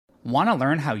Want to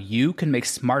learn how you can make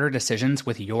smarter decisions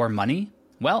with your money?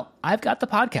 Well, I've got the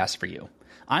podcast for you.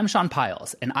 I'm Sean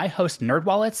Piles, and I host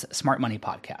NerdWallet's Smart Money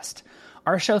Podcast.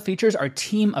 Our show features our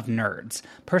team of nerds,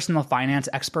 personal finance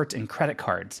experts in credit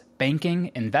cards,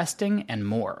 banking, investing, and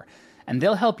more. And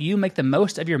they'll help you make the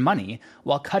most of your money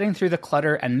while cutting through the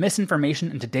clutter and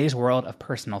misinformation in today's world of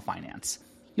personal finance.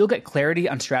 You'll get clarity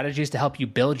on strategies to help you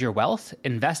build your wealth,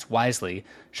 invest wisely,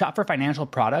 shop for financial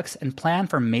products, and plan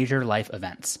for major life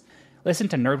events. Listen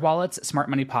to NerdWallet's Smart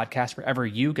Money Podcast wherever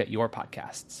you get your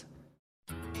podcasts.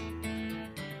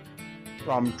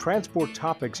 From Transport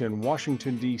Topics in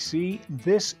Washington, D.C.,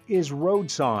 this is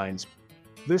Road Signs.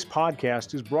 This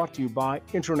podcast is brought to you by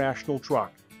International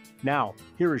Truck. Now,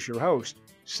 here is your host,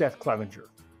 Seth Clevenger.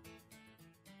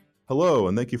 Hello,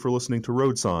 and thank you for listening to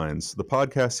Road Signs, the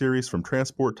podcast series from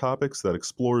Transport Topics that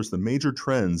explores the major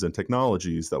trends and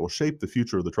technologies that will shape the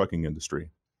future of the trucking industry.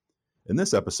 In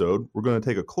this episode, we're going to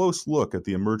take a close look at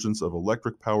the emergence of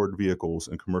electric-powered vehicles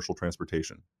in commercial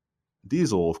transportation.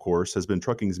 Diesel, of course, has been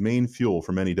trucking's main fuel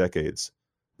for many decades.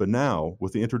 But now,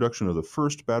 with the introduction of the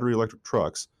first battery electric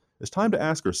trucks, it's time to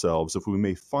ask ourselves if we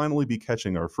may finally be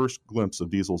catching our first glimpse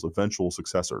of diesel's eventual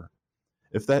successor.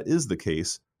 If that is the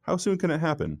case, how soon can it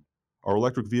happen? Are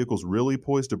electric vehicles really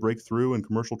poised to break through in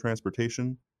commercial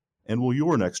transportation? And will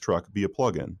your next truck be a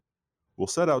plug-in? We'll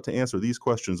set out to answer these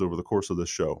questions over the course of this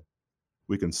show.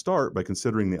 We can start by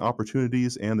considering the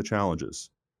opportunities and the challenges.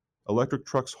 Electric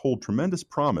trucks hold tremendous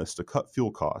promise to cut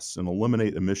fuel costs and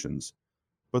eliminate emissions,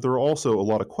 but there are also a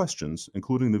lot of questions,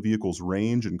 including the vehicle's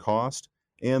range and cost,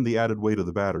 and the added weight of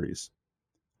the batteries.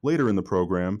 Later in the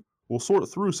program, we'll sort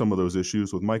through some of those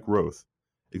issues with Mike Roth,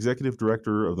 Executive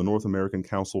Director of the North American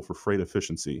Council for Freight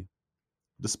Efficiency.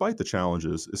 Despite the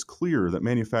challenges, it's clear that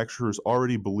manufacturers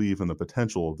already believe in the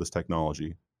potential of this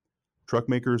technology. Truck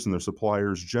makers and their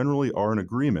suppliers generally are in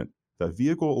agreement that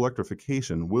vehicle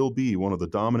electrification will be one of the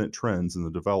dominant trends in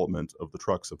the development of the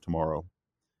trucks of tomorrow.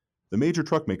 The major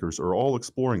truck makers are all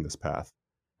exploring this path,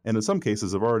 and in some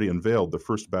cases have already unveiled the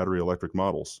first battery electric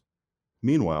models.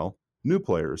 Meanwhile, new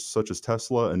players such as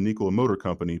Tesla and Nikola Motor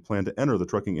Company plan to enter the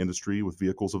trucking industry with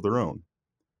vehicles of their own.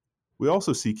 We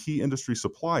also see key industry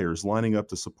suppliers lining up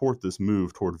to support this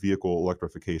move toward vehicle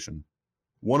electrification.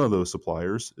 One of those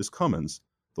suppliers is Cummins,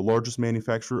 the largest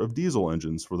manufacturer of diesel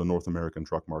engines for the North American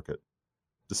truck market.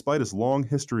 Despite its long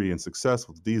history and success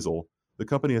with diesel, the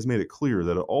company has made it clear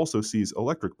that it also sees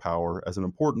electric power as an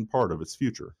important part of its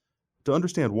future. To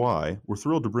understand why, we're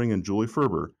thrilled to bring in Julie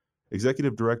Ferber,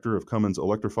 Executive Director of Cummins'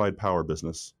 Electrified Power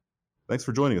Business. Thanks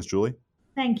for joining us, Julie.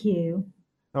 Thank you.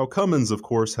 Now, Cummins, of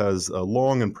course, has a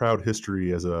long and proud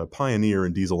history as a pioneer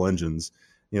in diesel engines.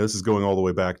 This is going all the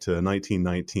way back to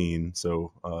 1919,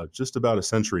 so just about a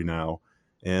century now.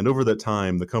 And over that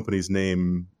time, the company's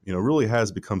name, really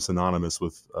has become synonymous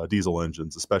with diesel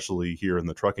engines, especially here in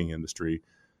the trucking industry.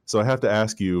 So I have to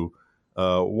ask you,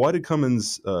 why did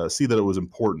Cummins see that it was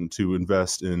important to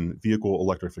invest in vehicle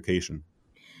electrification?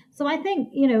 So I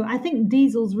think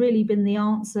diesel's really been the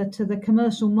answer to the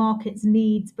commercial market's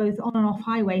needs, both on and off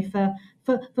highway for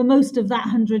most of that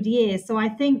 100 years. So I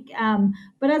think,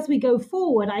 but as we go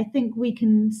forward, I think we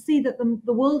can see that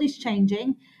the world is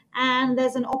changing. And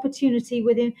there's an opportunity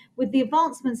with the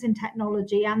advancements in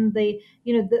technology and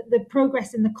the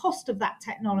progress in the cost of that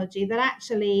technology, that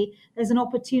actually there's an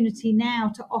opportunity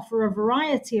now to offer a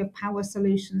variety of power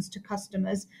solutions to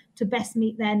customers to best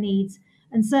meet their needs.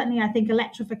 And certainly I think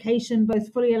electrification,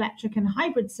 both fully electric and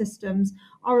hybrid systems,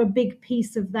 are a big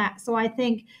piece of that. So I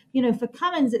think, for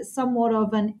Cummins, it's somewhat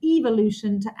of an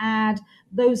evolution to add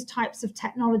those types of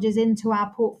technologies into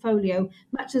our portfolio,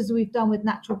 much as we've done with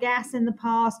natural gas in the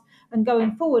past. And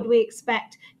going forward, we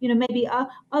expect, maybe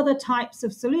other types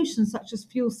of solutions, such as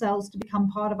fuel cells, to become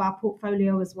part of our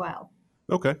portfolio as well.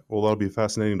 Okay, well, that'll be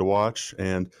fascinating to watch.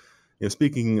 And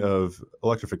speaking of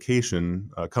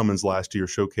electrification, Cummins last year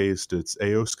showcased its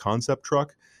AOS concept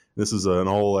truck. This is an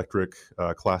all-electric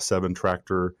Class 7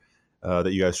 tractor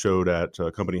that you guys showed at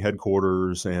company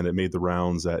headquarters, and it made the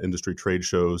rounds at industry trade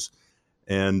shows.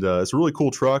 And it's a really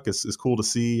cool truck. It's cool to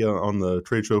see on the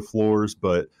trade show floors,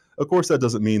 but of course that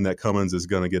doesn't mean that Cummins is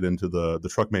going to get into the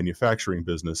truck manufacturing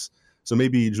business. So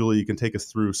maybe, Julie, you can take us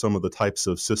through some of the types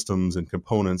of systems and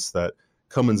components that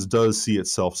Cummins does see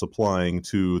itself supplying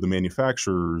to the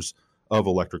manufacturers of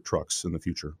electric trucks in the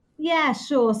future. Yeah,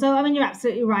 sure. So, you're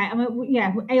absolutely right.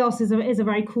 AOS is a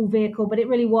very cool vehicle, but it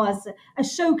really was a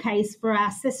showcase for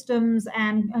our systems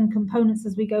and components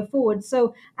as we go forward.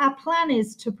 So our plan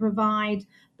is to provide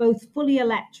both fully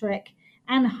electric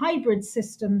and hybrid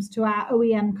systems to our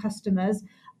OEM customers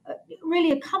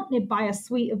really accompanied by a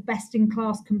suite of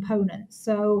best-in-class components.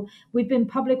 So we've been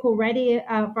public already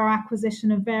for our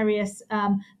acquisition of various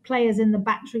players in the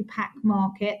battery pack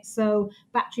market. So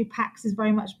battery packs is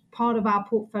very much part of our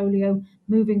portfolio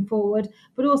moving forward,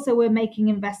 but also we're making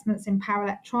investments in power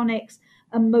electronics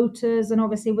and motors, and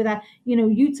obviously with our,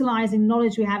 utilizing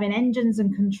knowledge we have in engines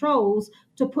and controls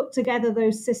to put together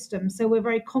those systems. So we're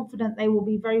very confident they will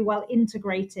be very well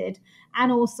integrated,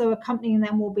 and also accompanying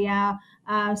them will be our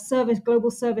global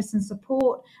service and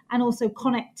support, and also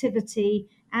connectivity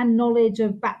and knowledge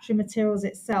of battery materials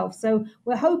itself. So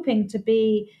we're hoping to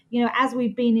be, as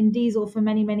we've been in diesel for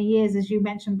many, many years, as you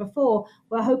mentioned before,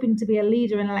 we're hoping to be a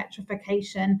leader in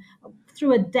electrification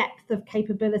through a depth of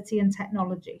capability and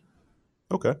technology.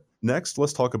 Okay. Next,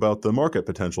 let's talk about the market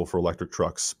potential for electric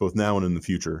trucks, both now and in the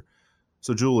future.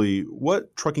 So, Julie,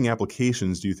 what trucking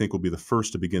applications do you think will be the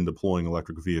first to begin deploying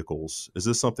electric vehicles? Is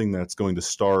this something that's going to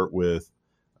start with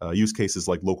use cases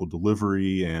like local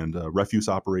delivery and refuse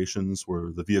operations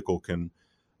where the vehicle can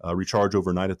recharge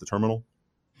overnight at the terminal?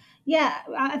 Yeah,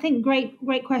 I think great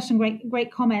question,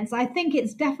 great comments. I think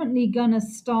it's definitely going to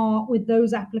start with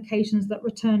those applications that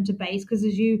return to base, because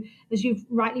as you've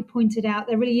rightly pointed out,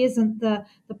 there really isn't the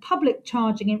public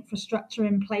charging infrastructure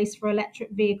in place for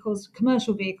electric vehicles,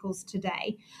 commercial vehicles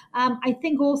today. I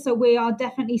think also we are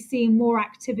definitely seeing more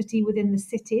activity within the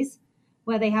cities,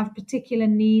 where they have particular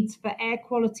needs for air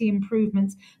quality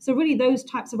improvements. So really those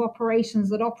types of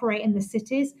operations that operate in the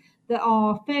cities that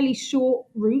are fairly short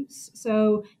routes.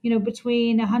 So,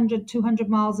 between 100, 200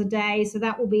 miles a day. So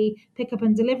that will be pickup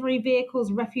and delivery vehicles,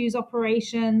 refuse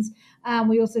operations.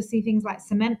 We also see things like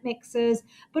cement mixers,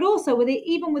 but also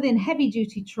even within heavy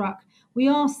duty truck, we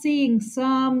are seeing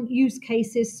some use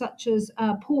cases such as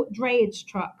port drayage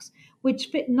trucks, which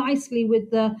fit nicely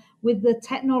with the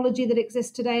technology that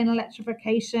exists today in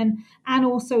electrification, and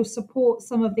also support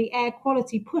some of the air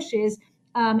quality pushes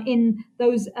in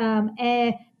those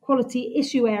air quality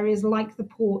issue areas like the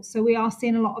ports. So we are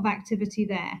seeing a lot of activity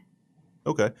there.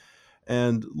 Okay.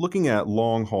 And looking at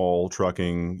long haul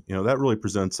trucking, that really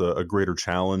presents a greater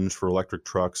challenge for electric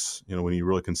trucks, when you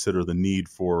really consider the need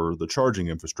for the charging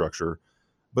infrastructure.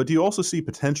 But do you also see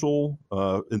potential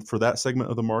for that segment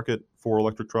of the market for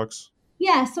electric trucks?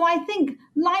 Yeah, so I think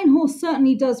line haul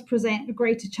certainly does present a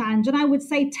greater challenge. And I would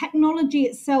say technology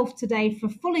itself today for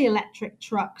fully electric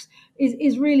trucks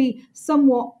is really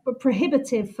somewhat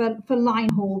prohibitive for line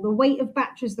haul. The weight of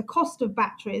batteries, the cost of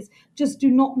batteries just do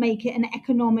not make it an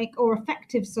economic or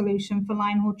effective solution for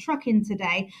line haul trucking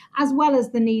today, as well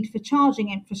as the need for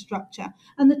charging infrastructure.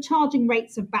 And the charging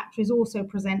rates of batteries also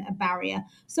present a barrier.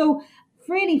 So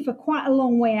really, for quite a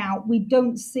long way out, we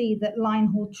don't see that line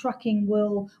haul trucking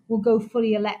will go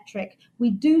fully electric. We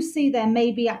do see there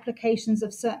may be applications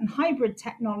of certain hybrid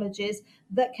technologies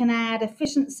that can add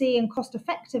efficiency and cost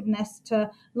effectiveness to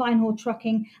line haul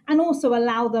trucking, and also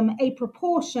allow them a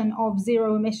proportion of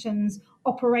zero emissions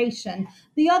operation.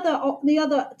 The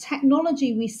other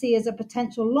technology we see as a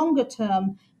potential longer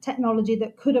term technology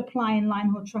that could apply in line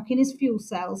haul trucking is fuel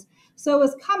cells. So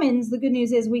as Cummins, the good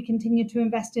news is we continue to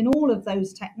invest in all of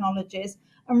those technologies,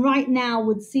 and right now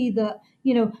would see that,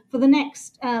 for the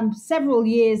next several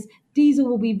years, diesel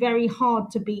will be very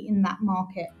hard to beat in that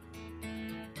market.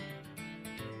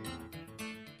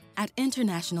 At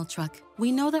International Truck,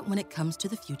 we know that when it comes to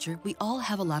the future, we all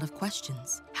have a lot of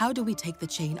questions. How do we take the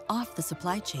chain off the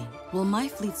supply chain? Will my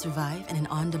fleet survive in an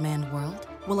on-demand world?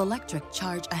 Will electric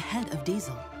charge ahead of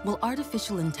diesel? Will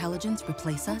artificial intelligence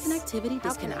replace us? Will connectivity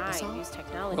disconnect us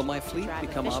all? Will my fleet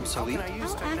become obsolete?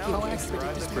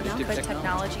 Could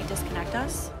technology disconnect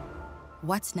us?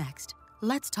 What's next?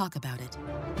 Let's talk about it.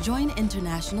 Join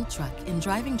International Truck in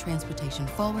driving transportation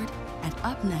forward at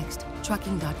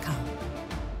upnexttrucking.com.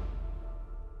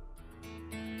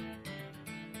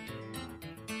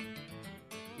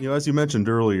 As you mentioned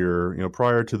earlier,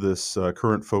 prior to this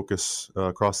current focus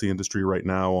across the industry right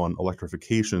now on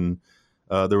electrification,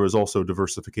 there was also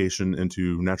diversification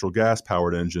into natural gas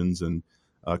powered engines, and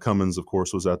Cummins, of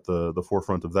course, was at the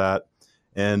forefront of that.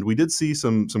 And we did see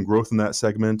some growth in that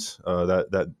segment.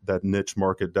 That niche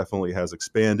market definitely has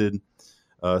expanded,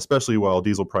 especially while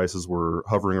diesel prices were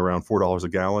hovering around $4 a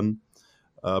gallon.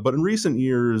 But in recent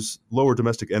years, lower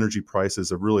domestic energy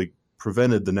prices have really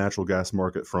prevented the natural gas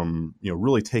market from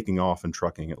really taking off in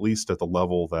trucking, at least at the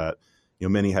level that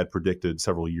many had predicted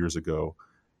several years ago.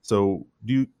 So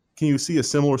can you see a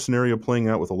similar scenario playing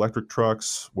out with electric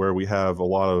trucks, where we have a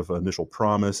lot of initial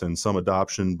promise and some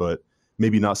adoption, but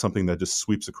maybe not something that just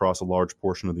sweeps across a large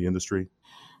portion of the industry?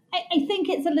 I think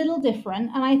it's a little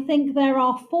different, and I think there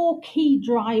are four key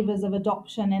drivers of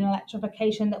adoption in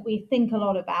electrification that we think a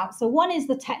lot about. So one is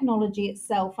the technology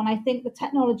itself, and I think the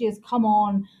technology has come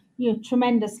on,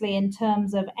 tremendously in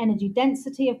terms of energy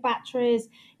density of batteries,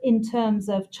 in terms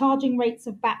of charging rates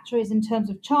of batteries, in terms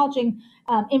of charging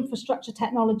infrastructure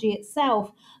technology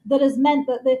itself, that has meant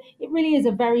that it really is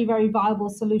a very, very viable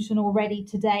solution already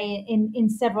today in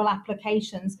several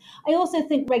applications. I also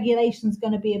think regulation is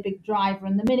going to be a big driver,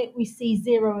 and the minute we see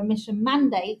zero emission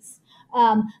mandates,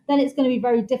 then it's going to be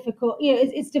very difficult.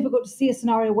 It's difficult to see a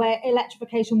scenario where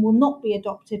electrification will not be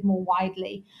adopted more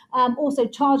widely. Also,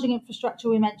 charging infrastructure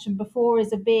we mentioned before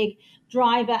is a big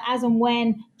driver. As and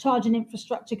when charging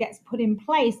infrastructure gets put in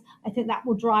place, I think that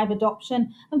will drive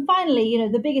adoption. And finally,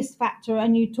 the biggest factor,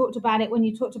 and you talked about it when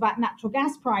you talked about natural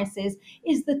gas prices,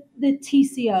 is the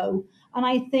TCO. And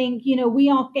I think, we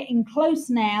are getting close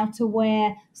now to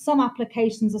where some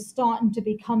applications are starting to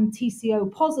become TCO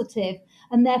positive.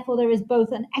 And therefore, there is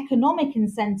both an economic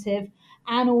incentive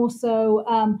and also,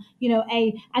 an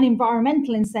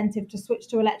environmental incentive to switch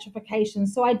to electrification.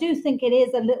 So I do think it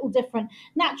is a little different.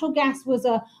 Natural gas was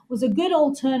a good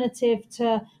alternative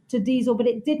to diesel, but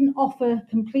it didn't offer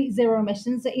complete zero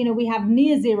emissions. We have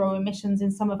near zero emissions in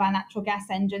some of our natural gas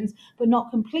engines, but not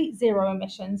complete zero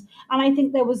emissions. And I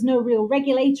think there was no real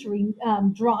regulatory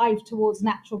drive towards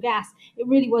natural gas. It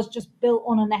really was just built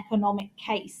on an economic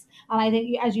case. And I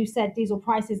think, as you said, diesel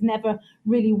prices never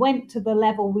really went to the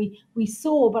level we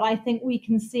saw. But I think we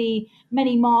can see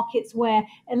many markets where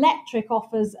electric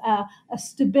offers a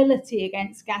stability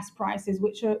against gas prices,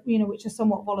 which are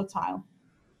somewhat volatile.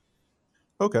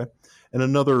 Okay. And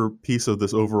another piece of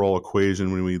this overall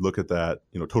equation, when we look at that,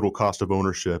 total cost of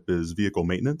ownership, is vehicle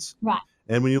maintenance. Right.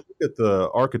 And when you look at the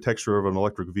architecture of an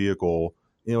electric vehicle,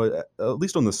 at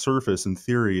least on the surface, in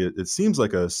theory, it seems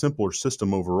like a simpler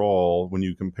system overall when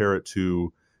you compare it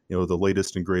to, the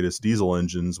latest and greatest diesel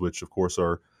engines, which of course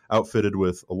are outfitted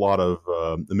with a lot of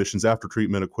emissions after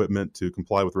treatment equipment to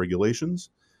comply with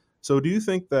regulations. So do you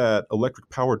think that electric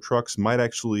powered trucks might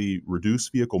actually reduce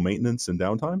vehicle maintenance and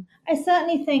downtime? I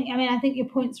certainly think, I think your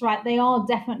point's right. They are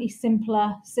definitely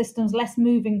simpler systems, less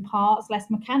moving parts, less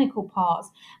mechanical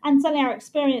parts. And certainly our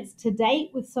experience to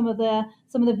date with some of the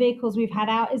vehicles we've had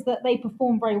out is that they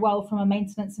perform very well from a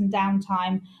maintenance and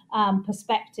downtime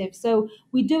perspective. So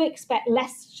we do expect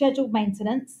less scheduled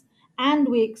maintenance, and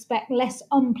we expect less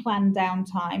unplanned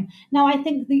downtime. Now, I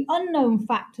think the unknown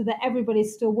factor that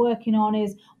everybody's still working on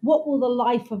is what will the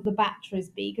life of the batteries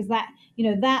be? Because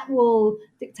that will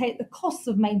dictate the costs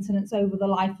of maintenance over the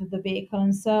life of the vehicle.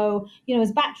 And so,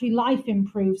 as battery life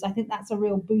improves, I think that's a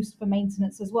real boost for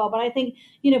maintenance as well. But I think,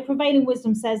 prevailing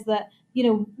wisdom says that,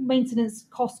 maintenance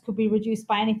costs could be reduced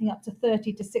by anything up to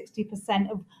 30 to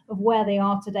 60% of where they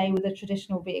are today with a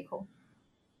traditional vehicle.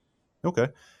 Okay.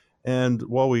 And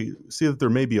while we see that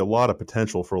there may be a lot of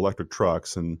potential for electric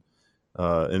trucks and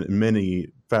in many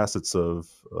facets of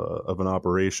an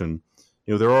operation,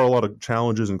 there are a lot of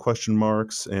challenges and question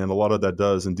marks, and a lot of that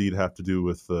does indeed have to do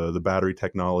with the battery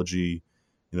technology,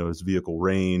 its vehicle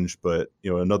range. But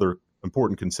another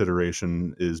important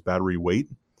consideration is battery weight,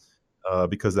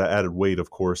 because that added weight,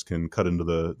 of course, can cut into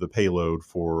the payload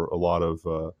for a lot of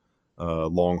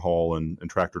long haul and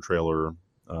tractor trailer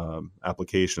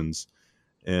applications.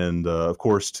 And of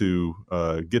course, to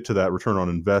get to that return on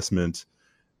investment,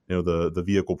 the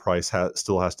vehicle price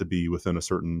still has to be within a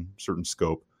certain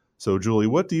scope. So, Julie,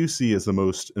 what do you see as the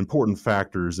most important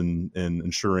factors in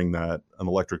ensuring that an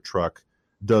electric truck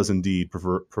does indeed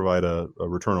provide a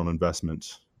return on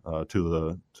investment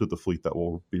to the fleet that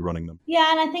will be running them?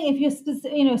 Yeah, and I think if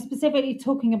you're specifically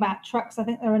talking about trucks, I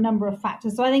think there are a number of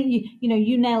factors. So I think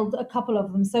you nailed a couple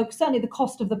of them. So certainly the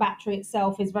cost of the battery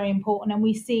itself is very important, and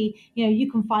we see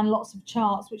you can find lots of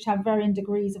charts which have varying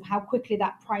degrees of how quickly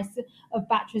that price of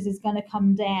batteries is going to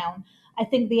come down. I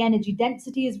think the energy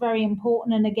density is very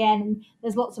important, and again,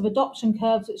 there's lots of adoption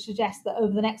curves which suggest that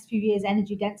over the next few years,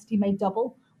 energy density may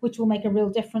double, which will make a real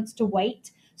difference to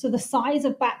weight. So the size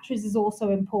of batteries is also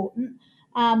important.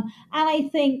 And I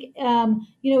think,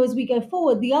 as we go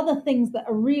forward, the other things that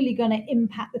are really going to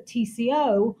impact the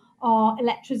TCO are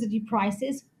electricity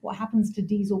prices, what happens to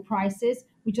diesel prices.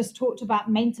 We just talked about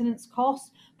maintenance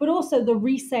costs, but also the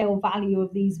resale value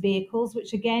of these vehicles,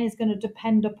 which again is going to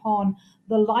depend upon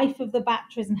the life of the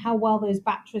batteries and how well those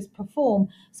batteries perform.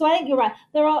 So I think you're right.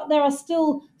 There are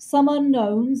still some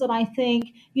unknowns, and I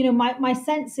think, my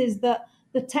sense is that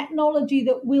the technology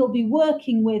that we'll be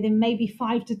working with in maybe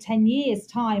 5 to 10 years'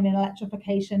 time in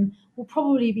electrification will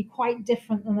probably be quite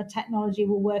different than the technology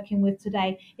we're working with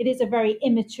today. It is a very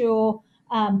immature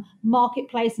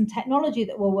marketplace and technology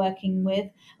that we're working with.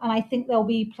 And I think there'll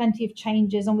be plenty of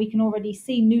changes, and we can already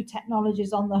see new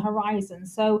technologies on the horizon.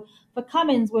 So for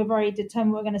Cummins, we're very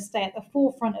determined we're going to stay at the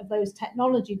forefront of those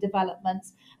technology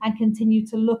developments and continue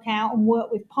to look out and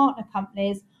work with partner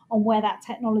companies on where that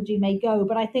technology may go.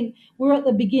 But I think we're at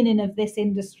the beginning of this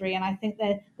industry, and I think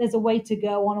there's a way to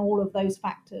go on all of those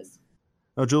factors.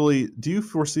 Now, Julie, do you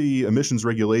foresee emissions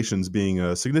regulations being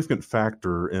a significant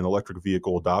factor in electric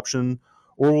vehicle adoption,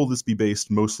 or will this be based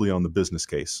mostly on the business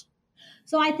case?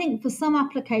 So I think for some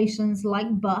applications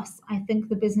like bus, I think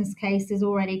the business case is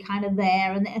already kind of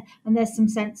there, and there's some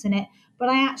sense in it. But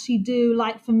I actually do,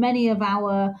 like for many of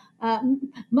our,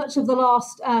 much of the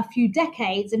last few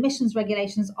decades, emissions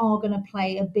regulations are going to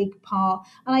play a big part.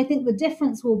 And I think the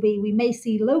difference will be we may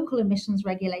see local emissions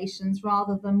regulations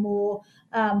rather than more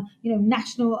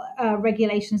national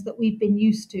regulations that we've been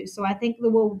used to. So I think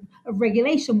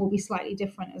regulation will be slightly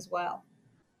different as well.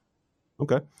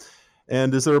 Okay.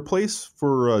 And is there a place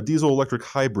for diesel-electric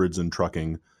hybrids in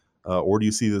trucking, or do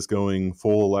you see this going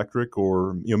full electric,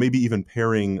 or maybe even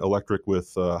pairing electric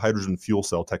with hydrogen fuel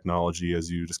cell technology, as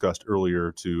you discussed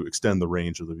earlier, to extend the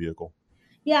range of the vehicle?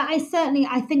 Yeah, I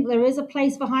think there is a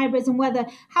place for hybrids, and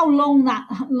how long that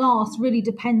lasts really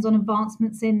depends on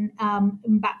advancements in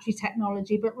battery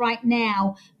technology. But right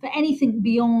now, for anything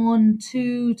beyond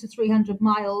 200 to 300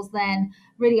 miles, then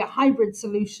really a hybrid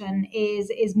solution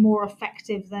is more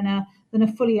effective than a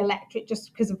fully electric,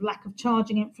 just because of lack of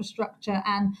charging infrastructure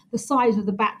and the size of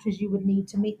the batteries you would need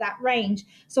to meet that range.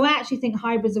 So I actually think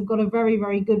hybrids have got a very,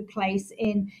 very good place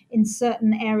in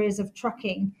certain areas of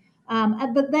trucking.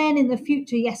 But then in the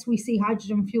future, yes, we see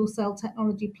hydrogen fuel cell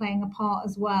technology playing a part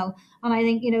as well. And I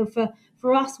think,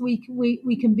 for us, we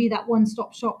can be that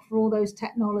one-stop shop for all those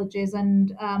technologies,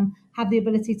 and have the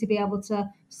ability to be able to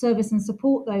service and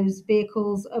support those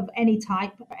vehicles of any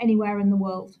type anywhere in the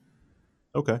world.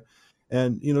 Okay.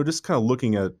 And, just kind of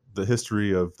looking at the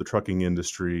history of the trucking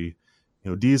industry,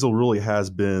 diesel really has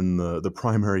been the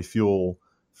primary fuel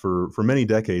for many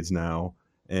decades now.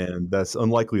 And that's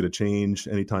unlikely to change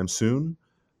anytime soon.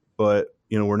 But,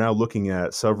 we're now looking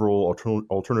at several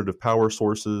alternative power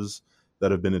sources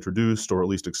that have been introduced or at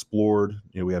least explored.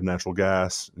 We have natural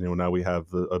gas. Now we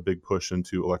have a big push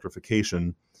into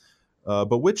electrification.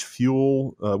 But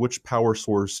which power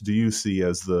source do you see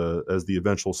as the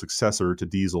eventual successor to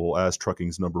diesel as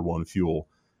trucking's number one fuel?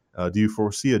 Do you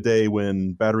foresee a day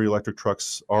when battery electric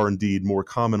trucks are indeed more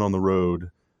common on the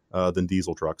road than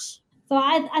diesel trucks? So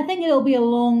I think it'll be a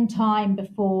long time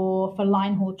before, for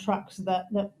line haul trucks, that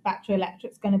battery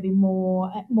electric is going to be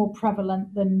more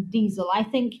prevalent than diesel. I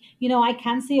think, I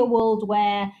can see a world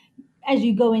where, as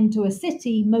you go into a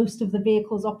city, most of the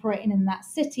vehicles operating in that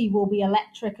city will be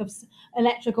electric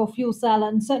or fuel cell,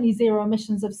 and certainly zero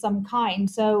emissions of some kind.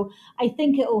 So I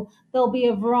think there'll be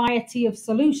a variety of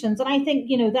solutions. And I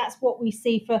think, that's what we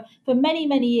see for many,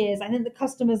 many years. I think the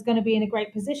customer's going to be in a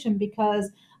great position, because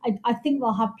I think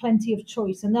they'll have plenty of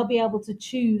choice, and they'll be able to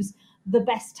choose the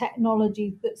best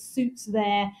technology that suits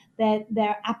their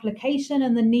application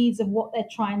and the needs of what they're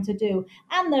trying to do,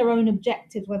 and their own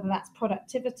objectives, whether that's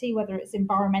productivity, whether it's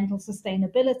environmental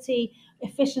sustainability,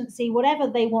 efficiency, whatever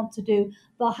they want to do.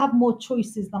 They'll have more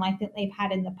choices than I think they've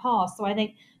had in the past. So I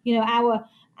think,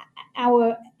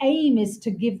 our aim is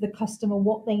to give the customer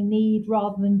what they need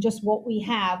rather than just what we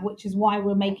have, which is why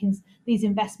we're making these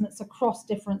investments across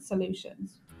different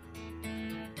solutions.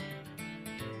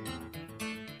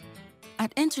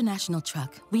 At International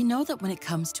Truck, we know that when it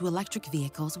comes to electric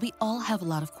vehicles, we all have a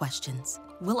lot of questions.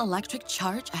 Will electric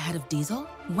charge ahead of diesel?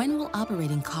 When will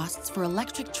operating costs for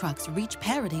electric trucks reach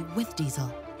parity with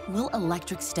diesel? Will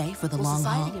electric stay for the long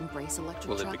haul?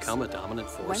 Will it become a dominant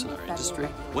force in our industry?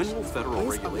 When will federal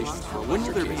regulations for When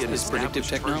will there be an established predictive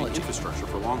technology infrastructure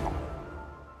for long haul?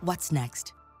 What's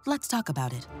next? Let's talk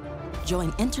about it.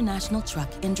 Join International Truck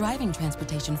in driving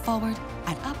transportation forward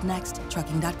at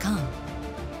upnexttrucking.com.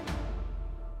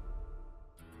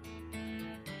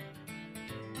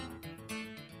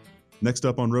 Next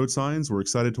up on Road Signs, we're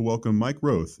excited to welcome Mike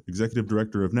Roth, Executive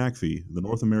Director of NACFE, the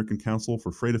North American Council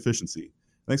for Freight Efficiency.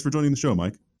 Thanks for joining the show,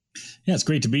 Mike. Yeah, it's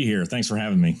great to be here. Thanks for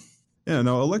having me. Yeah,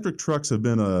 now electric trucks have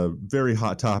been a very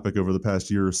hot topic over the past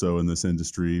year or so in this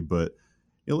industry, but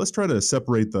let's try to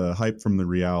separate the hype from the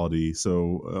reality.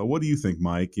 So what do you think,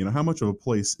 Mike? How much of a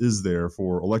place is there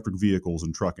for electric vehicles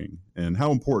in trucking? And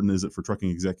how important is it for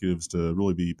trucking executives to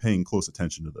really be paying close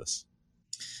attention to this?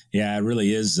 Yeah, it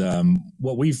really is.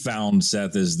 What we've found,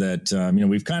 Seth, is that,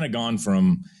 we've kind of gone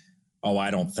from,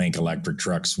 I don't think electric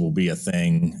trucks will be a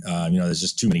thing. There's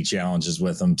just too many challenges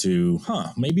with them, to,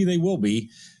 maybe they will be.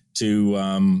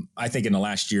 to, I think in the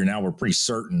last year now, we're pretty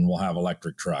certain we'll have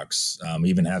electric trucks,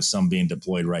 even have some being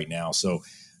deployed right now. So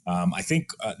I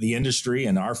think the industry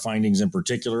and our findings in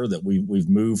particular that we've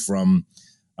moved from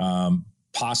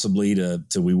possibly to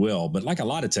we will. But like a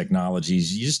lot of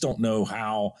technologies, you just don't know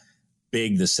how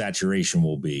big the saturation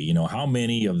will be. You know, how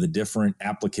many of the different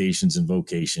applications and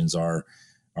vocations are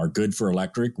good for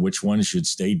electric, which ones should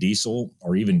stay diesel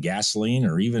or even gasoline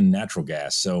or even natural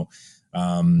gas. So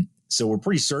we're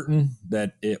pretty certain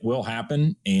that it will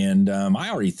happen. And I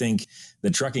already think the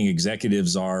trucking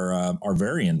executives are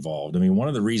very involved. I mean, one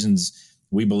of the reasons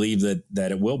we believe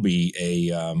that it will be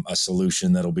a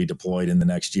solution that'll be deployed in the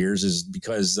next years is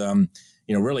because,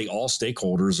 really all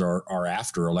stakeholders are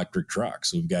after electric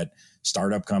trucks. We've got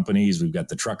startup companies, we've got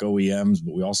the truck OEMs,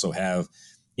 but we also have,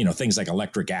 things like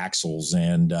electric axles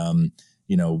and,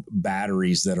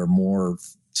 batteries that are more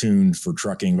tuned for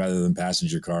trucking rather than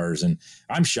passenger cars. And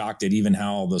I'm shocked at even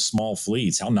how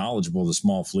knowledgeable the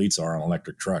small fleets are on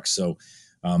electric trucks. So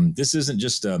this isn't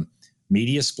just a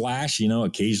media splash.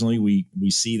 Occasionally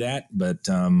we see that, but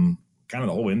kind of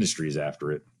the whole industry is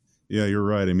after it. Yeah, you're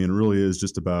right. I mean, it really is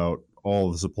just about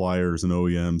all the suppliers and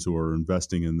OEMs who are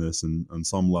investing in this on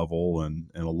some level and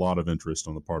a lot of interest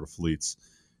on the part of fleets.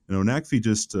 NACFE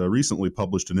just recently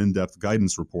published an in-depth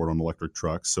guidance report on electric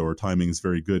trucks, so our timing is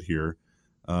very good here.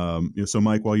 So,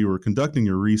 Mike, while you were conducting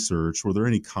your research, were there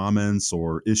any comments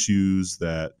or issues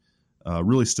that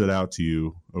really stood out to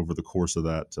you over the course of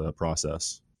that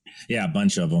process? Yeah, a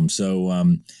bunch of them.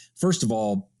 So, first of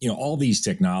all, all these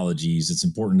technologies, it's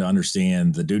important to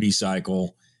understand the duty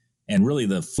cycle and really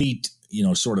the fleet,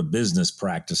 sort of business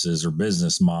practices or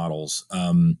business models.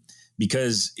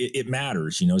 Because it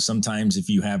matters, sometimes if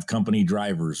you have company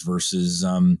drivers versus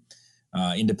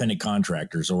independent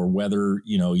contractors, or whether,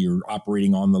 you're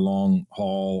operating on the long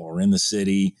haul or in the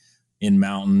city, in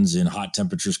mountains, in hot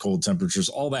temperatures, cold temperatures,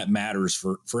 all that matters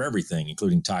for everything,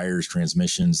 including tires,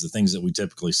 transmissions, the things that we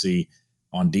typically see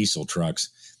on diesel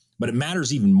trucks. But it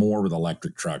matters even more with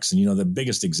electric trucks. And, the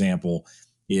biggest example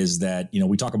is that,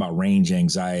 we talk about range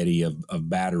anxiety of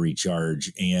battery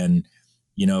charge. And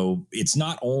it's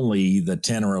not only the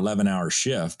 10 or 11 hour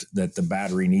shift that the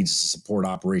battery needs to support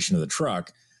operation of the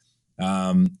truck.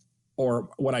 Or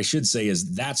what I should say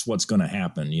is that's what's going to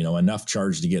happen, enough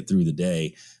charge to get through the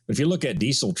day. But if you look at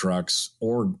diesel trucks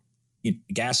or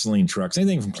gasoline trucks,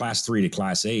 anything from class 3 to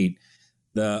class 8,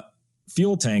 the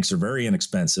fuel tanks are very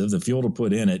inexpensive. The fuel to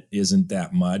put in it isn't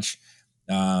that much.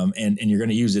 And you're going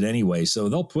to use it anyway. So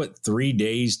they'll put 3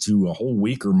 days to a whole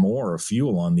week or more of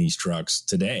fuel on these trucks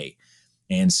today.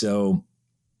 And so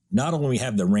not only we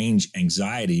have the range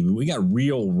anxiety, but we got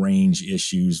real range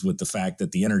issues with the fact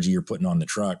that the energy you're putting on the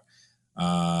truck,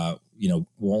 will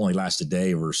only last a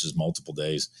day versus multiple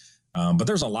days. But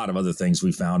there's a lot of other things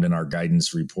we found in our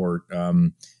guidance report.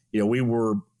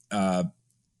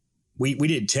 We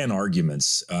did 10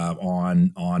 arguments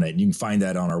on it. You can find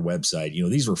that on our website.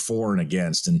 These were for and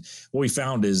against. And what we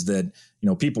found is that,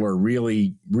 people are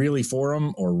really, really for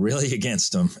them or really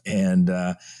against them. And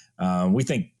we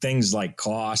think things like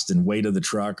cost and weight of the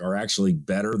truck are actually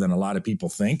better than a lot of people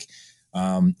think.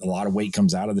 A lot of weight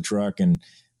comes out of the truck,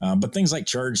 but things like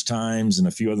charge times and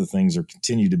a few other things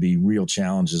continue to be real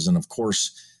challenges. And of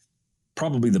course,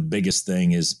 probably the biggest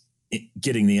thing is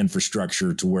getting the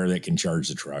infrastructure to where they can charge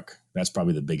the truck. That's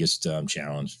probably the biggest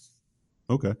challenge.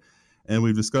 Okay. And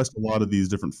we've discussed a lot of these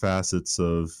different facets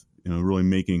of, really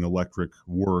making electric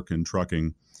work in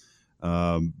trucking.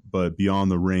 But beyond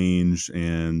the range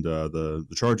and the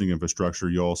charging infrastructure,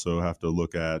 you also have to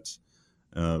look at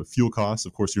fuel costs.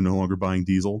 Of course, you're no longer buying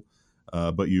diesel,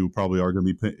 but you probably are going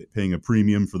to be paying a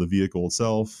premium for the vehicle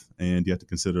itself, and you have to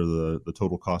consider the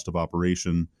total cost of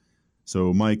operation.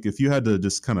 So, Mike, if you had to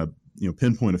just kind of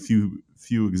pinpoint a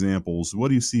few examples, what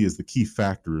do you see as the key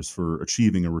factors for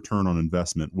achieving a return on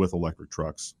investment with electric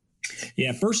trucks?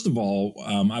 Yeah, first of all,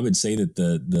 I would say that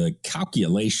the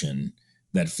calculation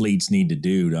that fleets need to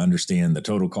do to understand the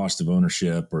total cost of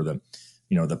ownership or the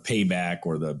payback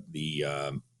or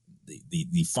the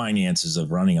finances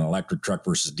of running an electric truck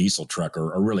versus diesel truck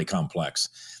are really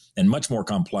complex, and much more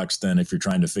complex than if you're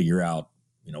trying to figure out,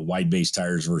 wide base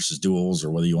tires versus duals, or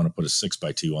whether you want to put a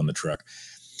 6x2 on the truck.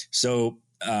 So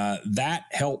that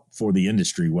help for the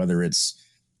industry, whether it's,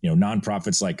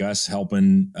 nonprofits like us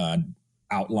helping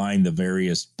outline the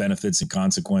various benefits and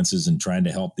consequences and trying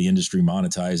to help the industry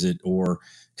monetize it, or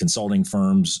consulting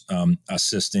firms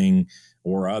assisting,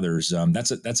 or others.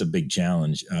 That's a big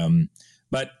challenge.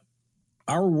 But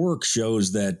our work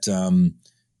shows that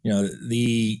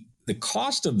the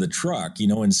cost of the truck,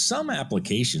 in some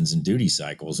applications and duty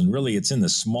cycles, and really it's in the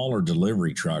smaller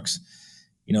delivery trucks,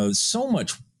 so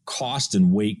much cost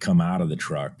and weight come out of the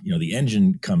truck. The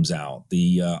engine comes out,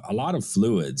 a lot of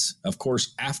fluids, of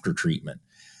course, after treatment.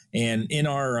 And in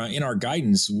our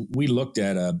guidance, we looked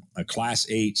at a Class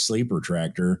 8 sleeper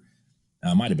tractor.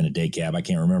 Might have been a day cab, I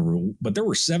can't remember, but there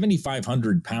were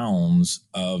 7,500 pounds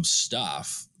of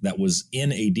stuff that was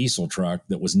in a diesel truck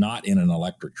that was not in an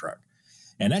electric truck.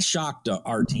 And that shocked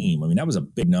our team. I mean, that was a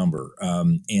big number.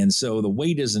 And so the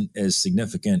weight isn't as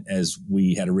significant as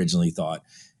we had originally thought.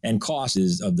 And cost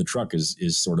of the truck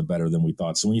is sort of better than we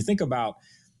thought. So when you think about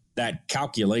that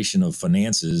calculation of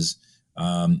finances,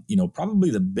 probably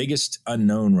the biggest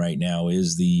unknown right now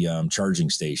is the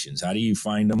charging stations. How do you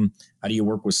find them? How do you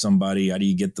work with somebody? How do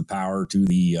you get the power to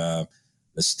the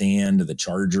stand, the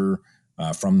charger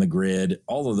from the grid?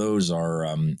 All of those are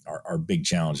big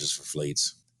challenges for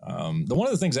fleets. One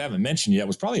of the things I haven't mentioned yet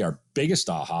was probably our biggest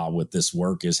aha with this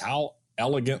work is how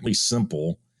elegantly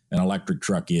simple an electric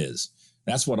truck is.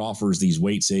 That's what offers these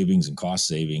weight savings and cost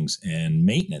savings and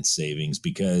maintenance savings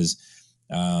because,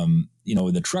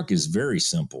 the truck is very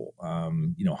simple.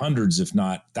 Hundreds, if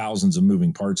not thousands of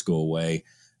moving parts go away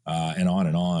and on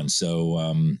and on.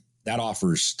 So that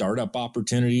offers startup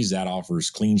opportunities. That offers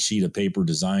clean sheet of paper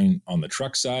design on the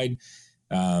truck side.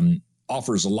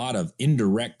 Offers a lot of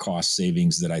indirect cost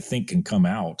savings that I think can come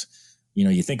out.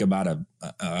 You think about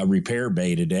a repair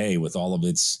bay today with all of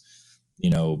its,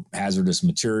 hazardous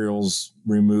materials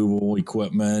removal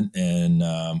equipment and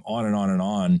on and on and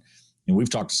on. And we've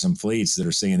talked to some fleets that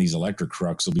are saying these electric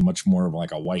trucks will be much more of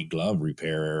like a white glove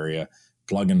repair area,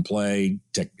 plug and play,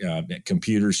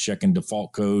 computers checking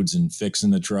default codes and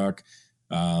fixing the truck.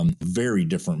 Very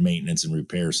different maintenance and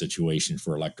repair situation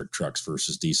for electric trucks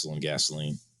versus diesel and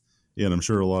gasoline. Yeah, and I'm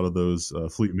sure a lot of those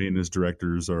fleet maintenance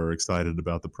directors are excited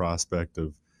about the prospect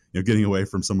of getting away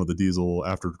from some of the diesel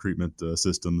after treatment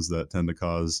systems that tend to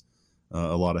cause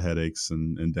a lot of headaches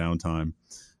and downtime.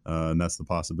 And that's the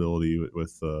possibility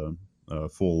with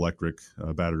full electric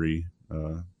battery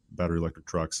electric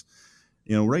trucks.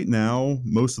 Right now,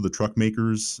 most of the truck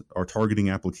makers are targeting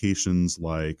applications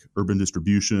like urban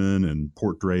distribution and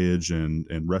port drayage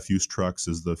and refuse trucks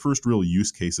as the first real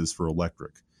use cases for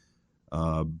electric.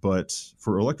 But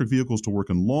for electric vehicles to work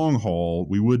in long haul,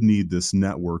 we would need this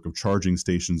network of charging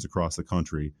stations across the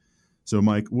country. So,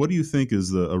 Mike, what do you think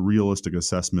is a realistic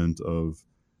assessment of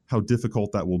how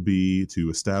difficult that will be to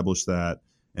establish that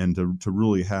and to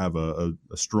really have a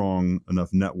strong enough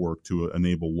network to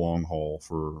enable long haul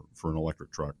for an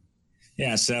electric truck?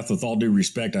 Yeah, Seth, with all due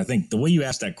respect, I think the way you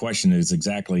asked that question is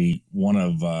exactly one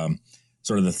of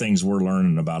sort of the things we're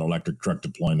learning about electric truck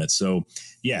deployment. So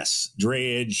yes,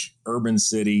 drayage, urban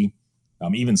city,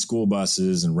 even school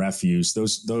buses and refuse,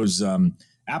 those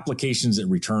applications that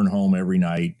return home every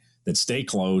night that stay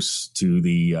close to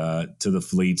the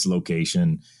fleet's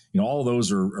location, all of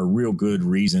those are real good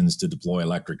reasons to deploy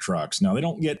electric trucks. Now, they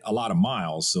don't get a lot of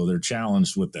miles, so they're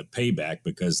challenged with the payback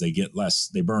because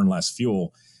they burn less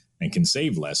fuel and can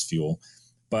save less fuel.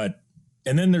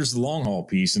 And then there's the long haul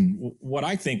piece. And what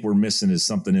I think we're missing is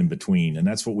something in between. And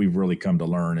that's what we've really come to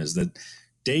learn is that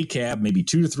day cab, maybe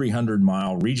 200 to 300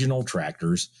 mile regional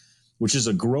tractors, which is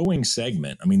a growing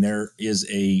segment. I mean, there is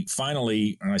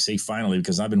finally, and I say finally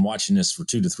because I've been watching this for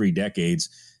 2 to 3 decades,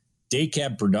 day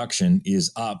cab production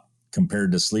is up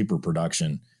compared to sleeper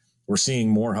production. We're seeing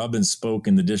more hub and spoke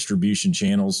in the distribution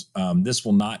channels. This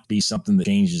will not be something that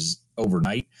changes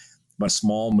overnight, but a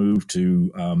small move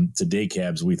to day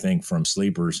cabs, we think, from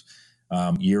sleepers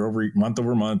month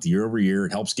over month, year over year.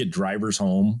 It helps get drivers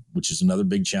home, which is another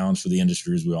big challenge for the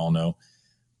industry, as we all know.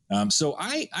 So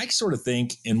I sort of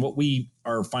think, and what we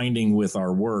are finding with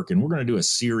our work, and we're going to do a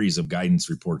series of guidance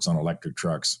reports on electric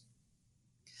trucks,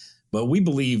 but we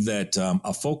believe that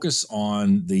a focus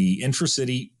on the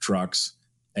intracity trucks,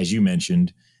 as you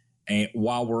mentioned, and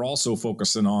while we're also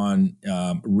focusing on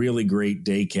really great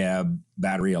day cab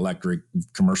battery electric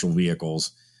commercial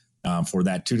vehicles for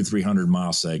that 200 to 300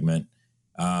 mile segment.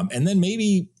 And then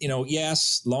maybe,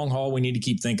 yes, long haul we need to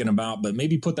keep thinking about, but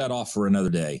maybe put that off for another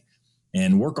day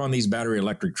and work on these battery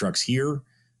electric trucks here.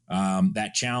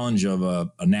 That challenge of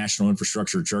a national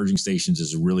infrastructure of charging stations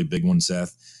is a really big one,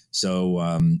 Seth. So,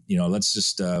 let's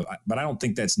just, but I don't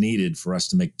think that's needed for us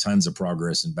to make tons of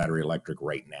progress in battery electric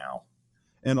right now.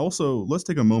 And also, let's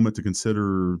take a moment to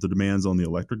consider the demands on the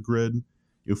electric grid.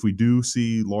 If we do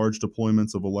see large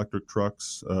deployments of electric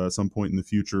trucks at some point in the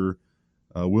future,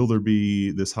 will there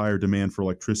be this higher demand for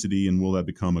electricity, and will that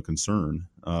become a concern?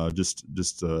 Just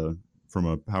from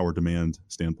a power demand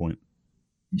standpoint.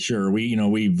 Sure.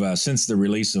 We've since the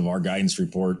release of our guidance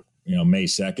report, May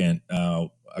 2nd,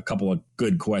 a couple of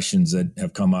good questions that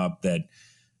have come up that,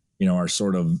 are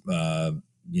sort of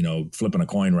flipping a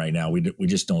coin right now. We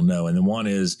just don't know. And then one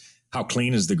is, how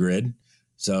clean is the grid?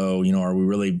 So, are we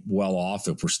really well off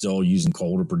if we're still using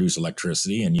coal to produce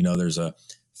electricity? And, there's a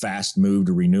fast move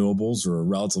to renewables, or a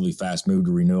relatively fast move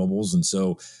to renewables. And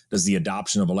so does the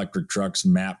adoption of electric trucks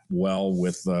map well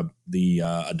with the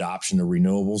adoption of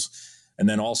renewables? And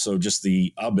then also just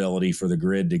the ability for the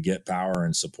grid to get power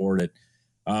and support it.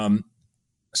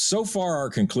 So far, our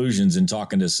conclusions in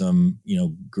talking to some,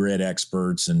 grid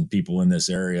experts and people in this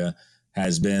area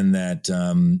has been that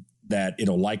that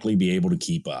it'll likely be able to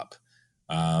keep up.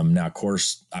 Now, of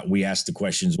course, we asked the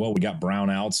questions, well, we got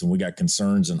brownouts and we got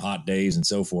concerns and hot days and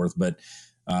so forth, but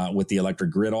with the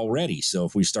electric grid already. So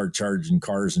if we start charging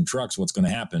cars and trucks, what's going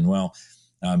to happen? Well,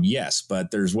 yes,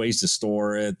 but there's ways to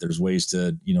store it. There's ways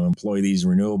to, employ these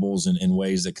renewables in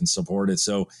ways that can support it.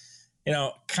 So,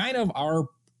 kind of our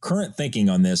current thinking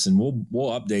on this, and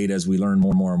we'll update as we learn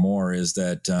more and more, is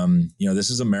that, this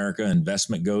is America.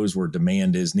 Investment goes where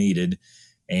demand is needed.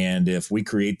 And if we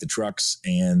create the trucks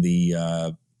and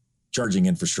the charging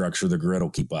infrastructure, the grid will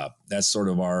keep up. That's sort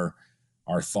of our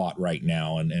thought right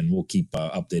now. And we'll keep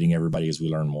updating everybody as we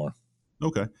learn more.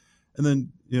 Okay. And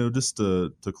then, just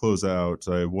to close out,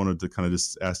 I wanted to kind of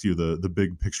just ask you the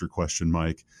big picture question,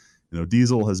 Mike.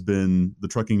 Diesel has been the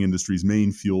trucking industry's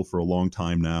main fuel for a long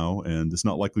time now, and it's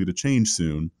not likely to change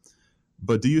soon.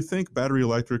 But do you think battery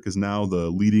electric is now the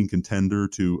leading contender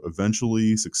to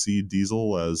eventually succeed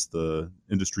diesel as the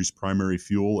industry's primary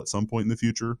fuel at some point in the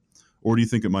future? Or do you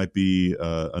think it might be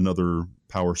another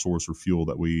power source or fuel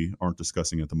that we aren't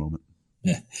discussing at the moment?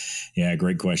 Yeah,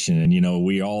 great question. And,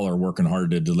 we all are working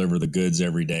hard to deliver the goods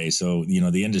every day. So,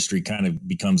 the industry kind of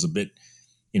becomes a bit,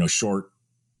 short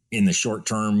in the short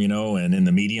term, and in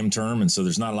the medium term. And so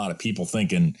there's not a lot of people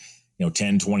thinking,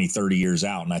 10, 20, 30 years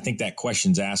out. And I think that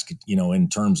question's asked, in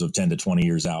terms of 10 to 20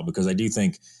 years out, because I do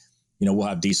think, we'll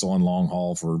have diesel on long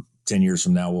haul for 10 years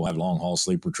from now. We'll have long haul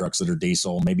sleeper trucks that are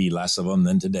diesel, maybe less of them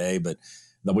than today, but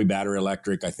they'll be battery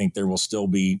electric. I think there will still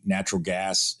be natural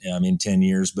gas in 10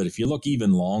 years. But if you look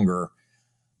even longer,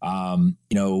 a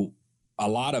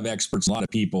lot of experts, a lot of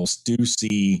people do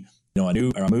see,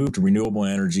 a move to renewable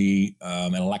energy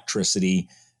and electricity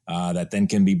that then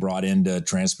can be brought into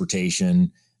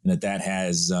transportation. And that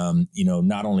has,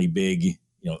 not only big,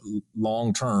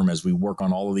 long-term, as we work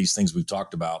on all of these things we've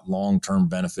talked about, long-term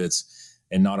benefits,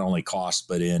 and not only cost,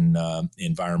 but in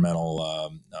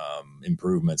environmental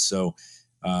improvements. So,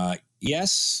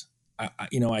 yes,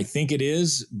 I think it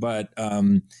is, but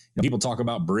people talk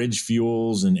about bridge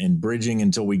fuels and bridging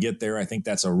until we get there. I think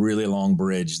that's a really long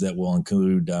bridge that will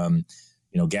include,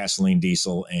 gasoline,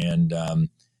 diesel, and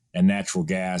natural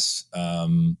gas.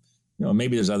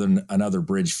 Maybe there's another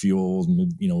bridge fuel.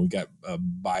 We've got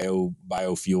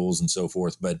biofuels and so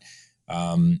forth. But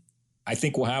I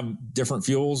think we'll have different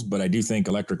fuels, but I do think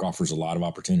electric offers a lot of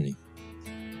opportunity.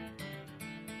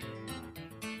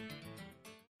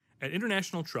 At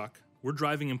International Truck, we're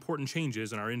driving important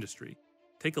changes in our industry.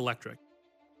 Take electric.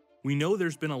 We know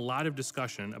there's been a lot of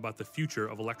discussion about the future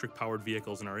of electric-powered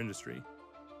vehicles in our industry.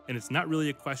 And it's not really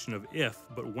a question of if,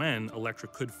 but when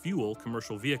electric could fuel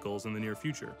commercial vehicles in the near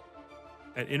future.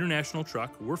 At International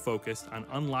Truck, we're focused on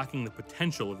unlocking the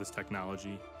potential of this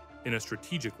technology in a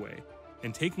strategic way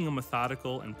and taking a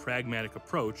methodical and pragmatic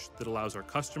approach that allows our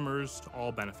customers to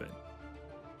all benefit.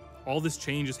 All this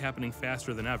change is happening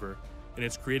faster than ever, and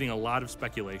it's creating a lot of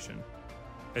speculation.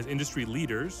 As industry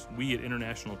leaders, we at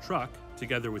International Truck,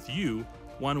 together with you,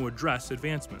 want to address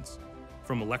advancements,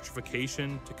 from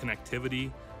electrification to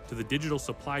connectivity to the digital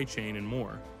supply chain and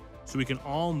more, so we can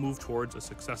all move towards a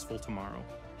successful tomorrow.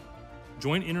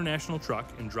 Join International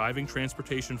Truck in driving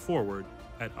transportation forward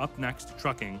at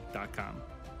upnexttrucking.com.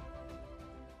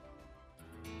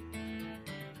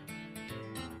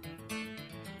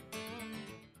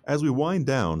 As we wind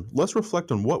down, let's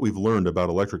reflect on what we've learned about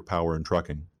electric power in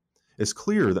trucking. It's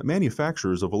clear that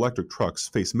manufacturers of electric trucks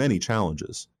face many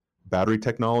challenges. Battery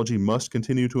technology must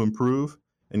continue to improve,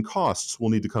 and costs will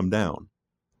need to come down.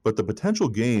 But the potential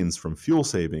gains from fuel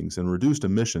savings and reduced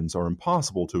emissions are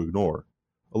impossible to ignore.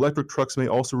 Electric trucks may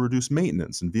also reduce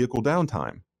maintenance and vehicle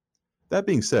downtime. That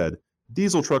being said,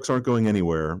 diesel trucks aren't going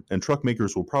anywhere, and truck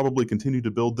makers will probably continue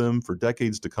to build them for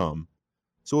decades to come.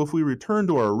 So if we return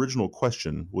to our original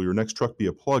question, will your next truck be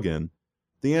a plug-in?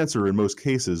 The answer in most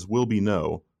cases will be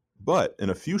no. But in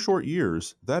a few short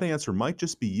years, that answer might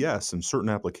just be yes in certain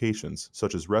applications,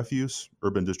 such as refuse,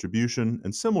 urban distribution,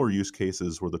 and similar use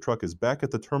cases where the truck is back at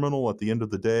the terminal at the end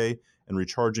of the day and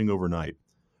recharging overnight.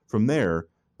 From there,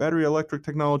 battery electric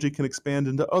technology can expand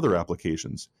into other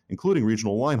applications, including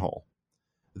regional line haul.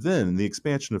 Then, the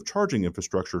expansion of charging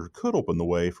infrastructure could open the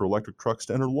way for electric trucks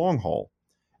to enter long haul.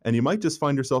 And you might just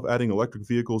find yourself adding electric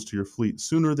vehicles to your fleet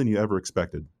sooner than you ever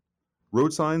expected.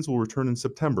 Road Signs will return in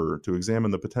September to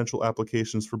examine the potential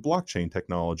applications for blockchain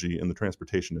technology in the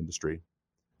transportation industry.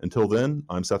 Until then,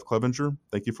 I'm Seth Clevenger.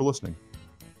 Thank you for listening.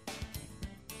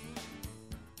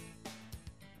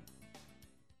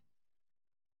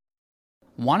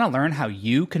 Want to learn how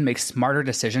you can make smarter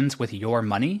decisions with your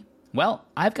money? Well,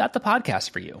 I've got the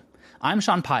podcast for you. I'm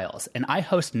Sean Piles, and I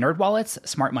host NerdWallet's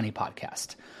Smart Money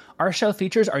Podcast. Our show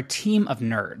features our team of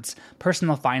nerds,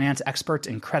 personal finance experts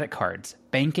in credit cards,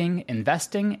 banking,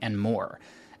 investing, and more.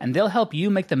 And they'll help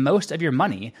you make the most of your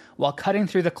money while cutting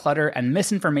through the clutter and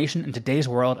misinformation in today's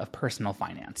world of personal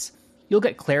finance. You'll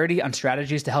get clarity on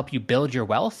strategies to help you build your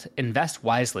wealth, invest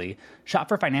wisely, shop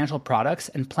for financial products,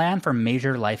 and plan for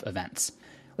major life events.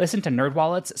 Listen to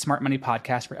NerdWallet's Smart Money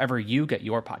Podcast wherever you get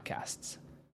your podcasts.